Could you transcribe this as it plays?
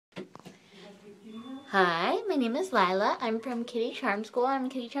Hi, my name is Lila. I'm from Kitty Charm School. I'm a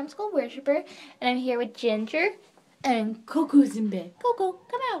Kitty Charm School worshiper, and I'm here with Ginger, and Coco's in bed. Coco,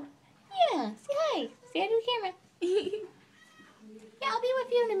 come out. Yeah, say hi. Say hi to the camera. Yeah, I'll be with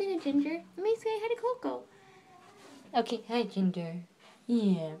you in a minute, Ginger. Let me say hi to Coco. Okay, hi, Ginger.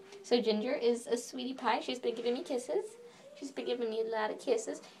 Yeah. So Ginger is a sweetie pie. She's been giving me kisses. She's been giving me a lot of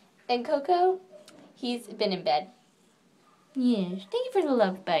kisses. And Coco, he's been in bed. Yes, thank you for the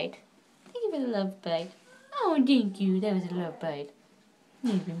love bite. Thank you for the love bite. Oh, thank you. That was a love bite.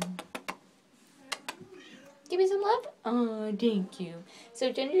 Give me some love. Oh, thank you. So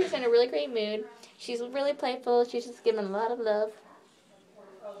Ginger's in a really great mood. She's really playful. She's just giving a lot of love.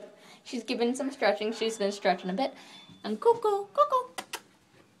 She's given some stretching. She's been stretching a bit. And Coco, come on.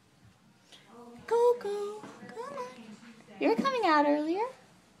 You were coming out earlier.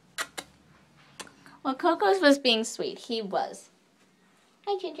 Well, Coco's was being sweet. He was.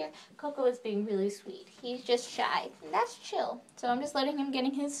 Hi, Ginger. Coco is being really sweet. He's just shy, and that's chill. So I'm just letting him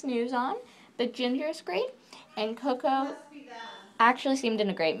getting his snooze on. But Ginger is great, and Coco actually seemed in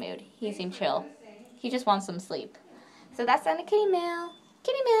a great mood. He seemed chill. He just wants some sleep. So that's on a kitty mail.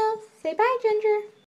 Kitty mail. Say bye, Ginger.